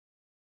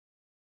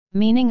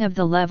 Meaning of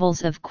the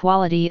levels of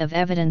quality of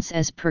evidence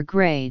as per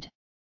GRADE.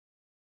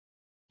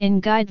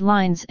 In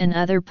guidelines and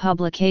other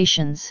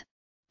publications,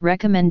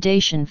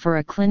 recommendation for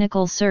a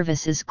clinical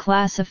service is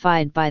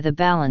classified by the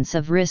balance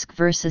of risk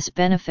versus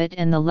benefit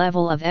and the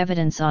level of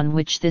evidence on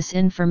which this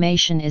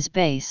information is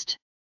based.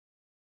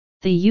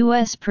 The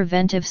U.S.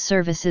 Preventive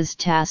Services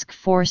Task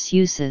Force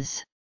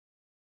uses.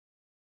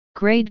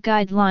 GRADE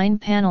guideline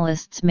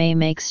panelists may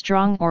make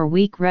strong or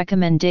weak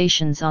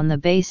recommendations on the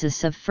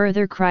basis of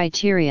further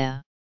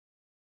criteria.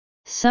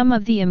 Some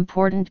of the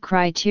important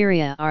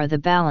criteria are the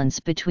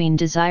balance between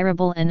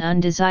desirable and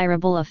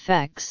undesirable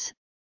effects,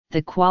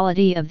 the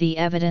quality of the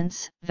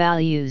evidence,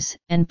 values,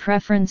 and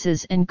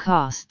preferences and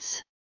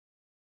costs.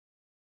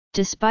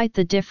 Despite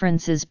the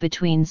differences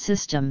between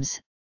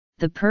systems,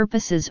 the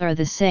purposes are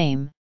the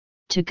same: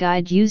 to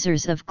guide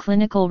users of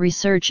clinical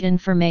research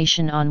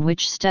information on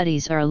which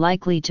studies are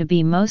likely to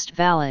be most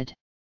valid.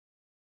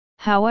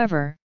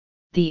 However,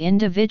 the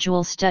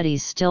individual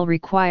studies still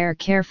require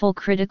careful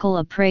critical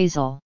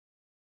appraisal.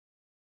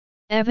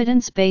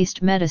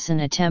 Evidence-based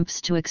medicine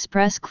attempts to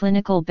express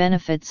clinical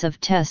benefits of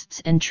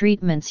tests and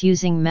treatments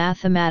using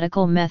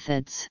mathematical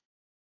methods.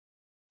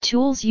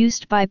 Tools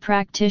used by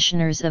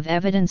practitioners of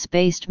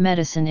evidence-based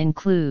medicine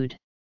include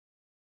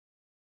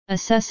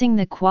assessing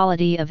the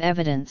quality of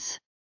evidence.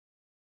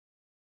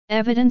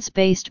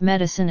 Evidence-based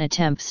medicine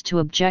attempts to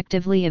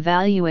objectively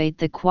evaluate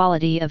the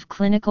quality of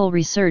clinical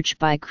research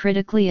by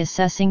critically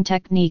assessing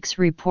techniques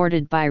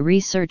reported by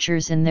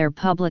researchers in their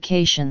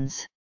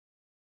publications.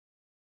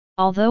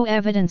 Although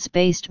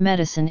evidence-based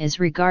medicine is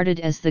regarded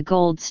as the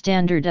gold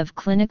standard of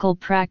clinical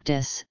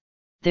practice,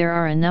 there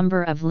are a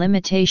number of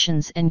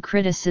limitations and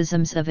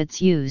criticisms of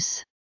its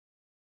use.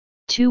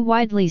 Two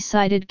widely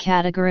cited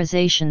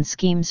categorization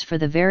schemes for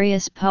the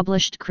various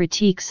published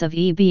critiques of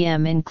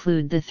EBM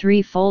include the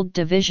threefold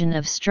division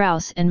of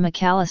Strauss and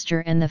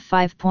McAllister and the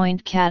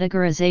five-point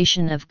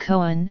categorization of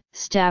Cohen,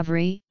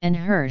 Stavry, and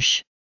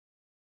Hirsch.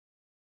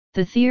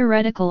 The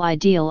theoretical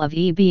ideal of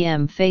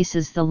EBM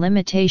faces the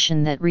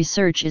limitation that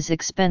research is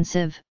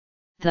expensive,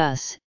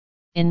 thus,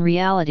 in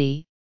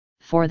reality,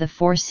 for the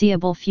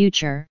foreseeable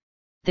future,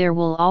 there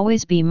will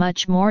always be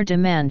much more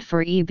demand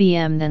for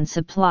EBM than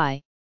supply,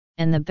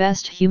 and the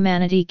best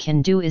humanity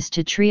can do is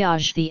to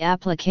triage the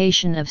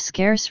application of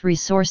scarce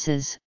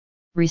resources.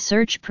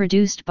 Research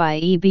produced by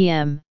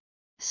EBM,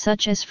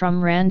 such as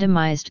from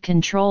randomized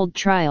controlled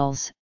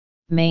trials,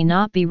 may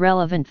not be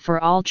relevant for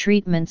all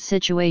treatment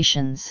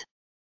situations.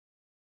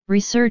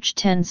 Research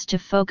tends to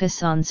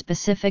focus on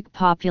specific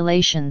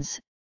populations,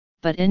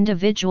 but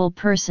individual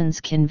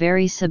persons can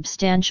vary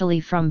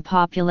substantially from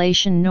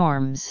population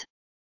norms.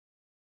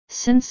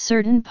 Since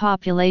certain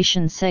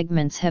population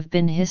segments have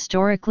been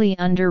historically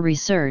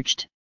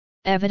under-researched,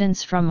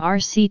 evidence from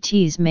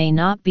RCTs may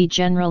not be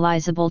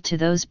generalizable to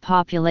those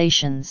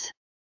populations.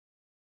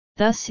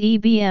 Thus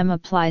EBM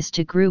applies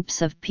to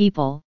groups of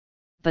people,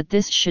 but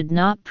this should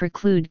not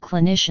preclude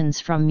clinicians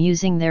from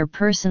using their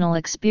personal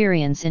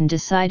experience in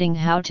deciding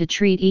how to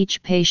treat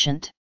each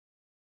patient.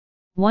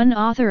 One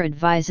author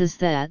advises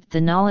that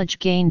the knowledge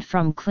gained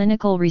from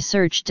clinical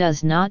research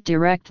does not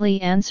directly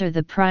answer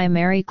the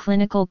primary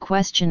clinical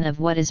question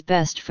of what is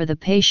best for the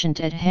patient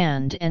at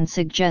hand and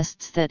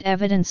suggests that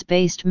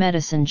evidence-based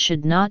medicine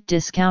should not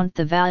discount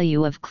the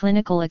value of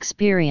clinical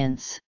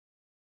experience.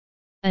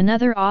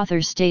 Another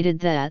author stated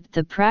that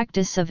the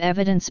practice of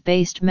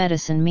evidence-based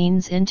medicine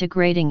means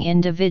integrating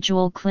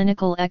individual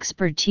clinical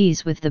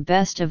expertise with the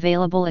best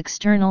available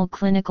external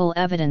clinical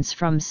evidence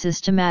from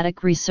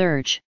systematic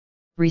research.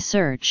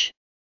 Research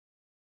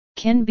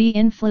can be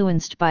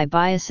influenced by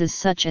biases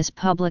such as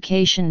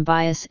publication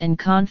bias and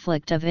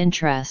conflict of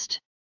interest.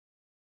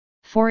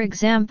 For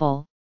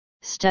example,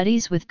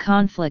 studies with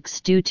conflicts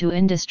due to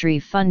industry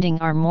funding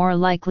are more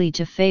likely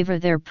to favor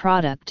their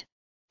product.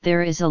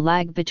 There is a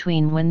lag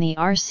between when the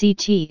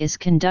RCT is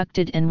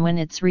conducted and when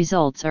its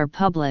results are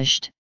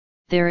published.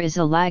 There is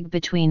a lag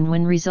between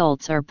when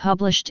results are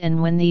published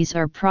and when these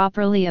are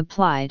properly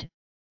applied.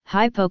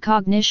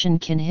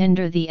 Hypocognition can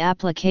hinder the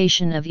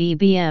application of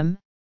EBM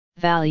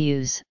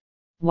values.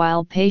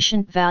 While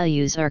patient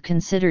values are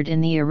considered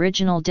in the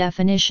original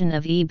definition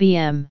of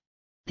EBM,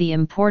 the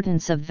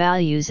importance of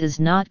values is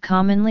not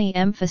commonly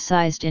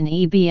emphasized in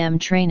EBM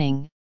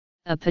training,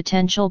 a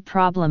potential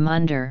problem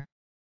under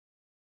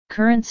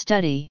current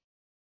study.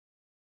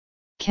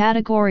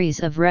 Categories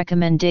of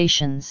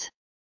recommendations.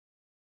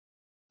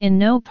 In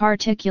no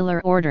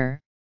particular order,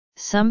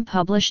 some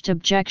published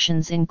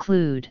objections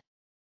include: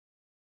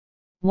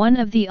 one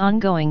of the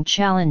ongoing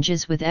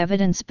challenges with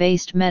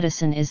evidence-based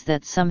medicine is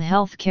that some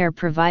healthcare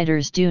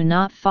providers do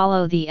not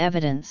follow the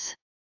evidence.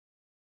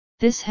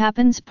 This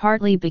happens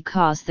partly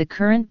because the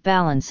current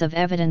balance of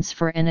evidence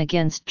for and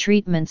against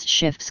treatments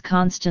shifts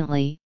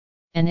constantly,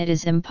 and it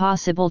is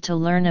impossible to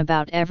learn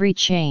about every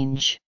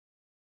change.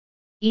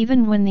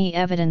 Even when the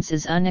evidence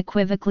is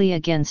unequivocally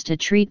against a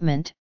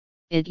treatment,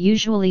 it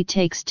usually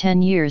takes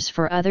 10 years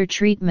for other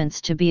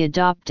treatments to be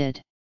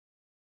adopted.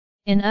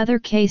 In other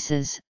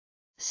cases,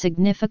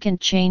 significant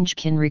change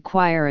can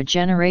require a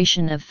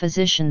generation of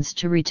physicians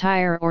to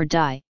retire or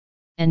die,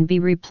 and be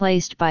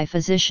replaced by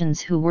physicians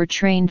who were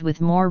trained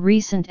with more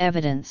recent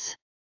evidence.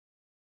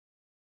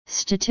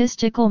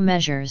 Statistical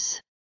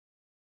measures.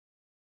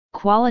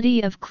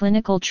 Quality of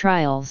clinical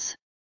trials.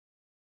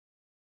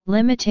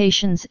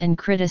 Limitations and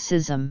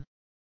criticism.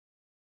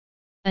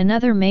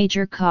 Another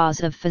major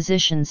cause of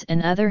physicians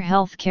and other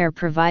healthcare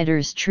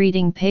providers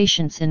treating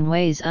patients in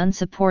ways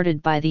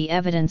unsupported by the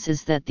evidence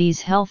is that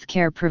these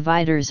healthcare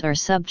providers are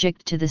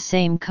subject to the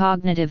same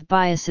cognitive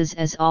biases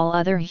as all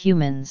other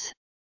humans.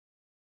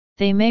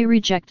 They may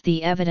reject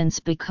the evidence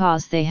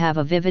because they have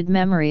a vivid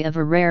memory of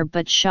a rare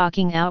but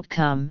shocking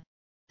outcome,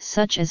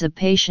 such as a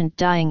patient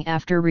dying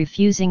after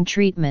refusing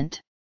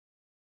treatment.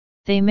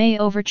 They may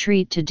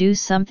overtreat to do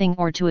something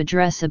or to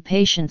address a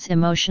patient's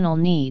emotional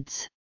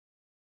needs.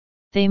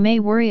 They may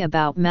worry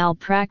about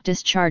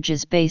malpractice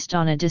charges based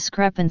on a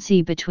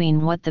discrepancy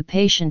between what the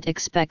patient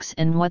expects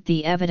and what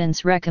the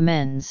evidence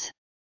recommends.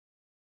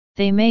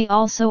 They may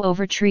also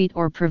overtreat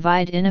or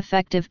provide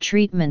ineffective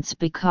treatments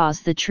because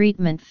the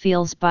treatment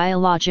feels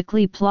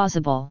biologically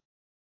plausible.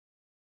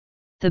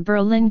 The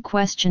Berlin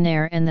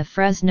Questionnaire and the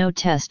Fresno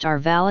test are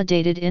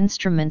validated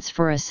instruments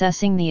for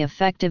assessing the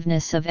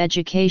effectiveness of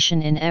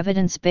education in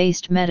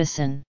evidence-based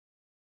medicine.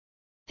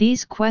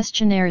 These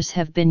questionnaires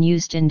have been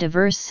used in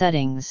diverse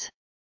settings.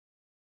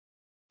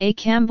 A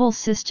Campbell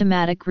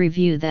systematic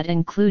review that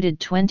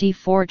included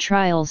 24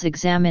 trials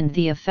examined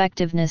the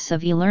effectiveness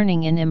of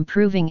e-learning in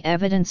improving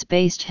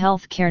evidence-based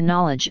healthcare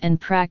knowledge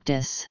and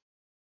practice.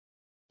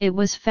 It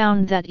was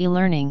found that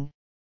e-learning,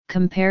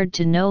 compared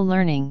to no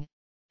learning,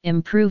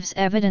 improves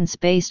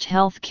evidence-based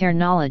healthcare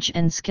knowledge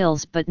and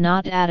skills but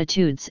not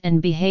attitudes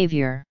and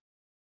behavior.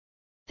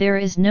 There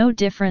is no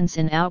difference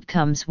in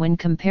outcomes when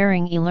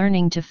comparing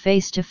e-learning to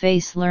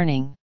face-to-face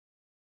learning.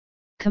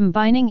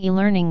 Combining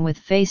e-learning with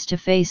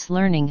face-to-face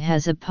learning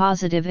has a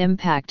positive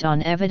impact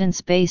on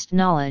evidence-based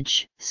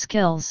knowledge,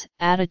 skills,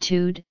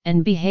 attitude,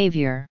 and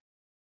behavior.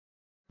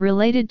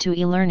 Related to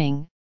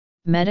e-learning,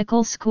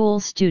 medical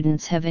school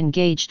students have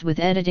engaged with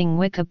editing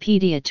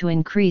Wikipedia to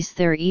increase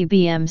their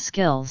EBM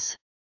skills.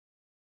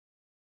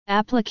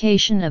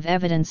 Application of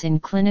evidence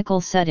in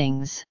clinical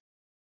settings.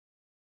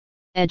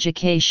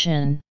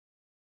 Education.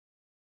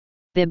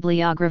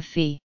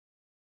 Bibliography.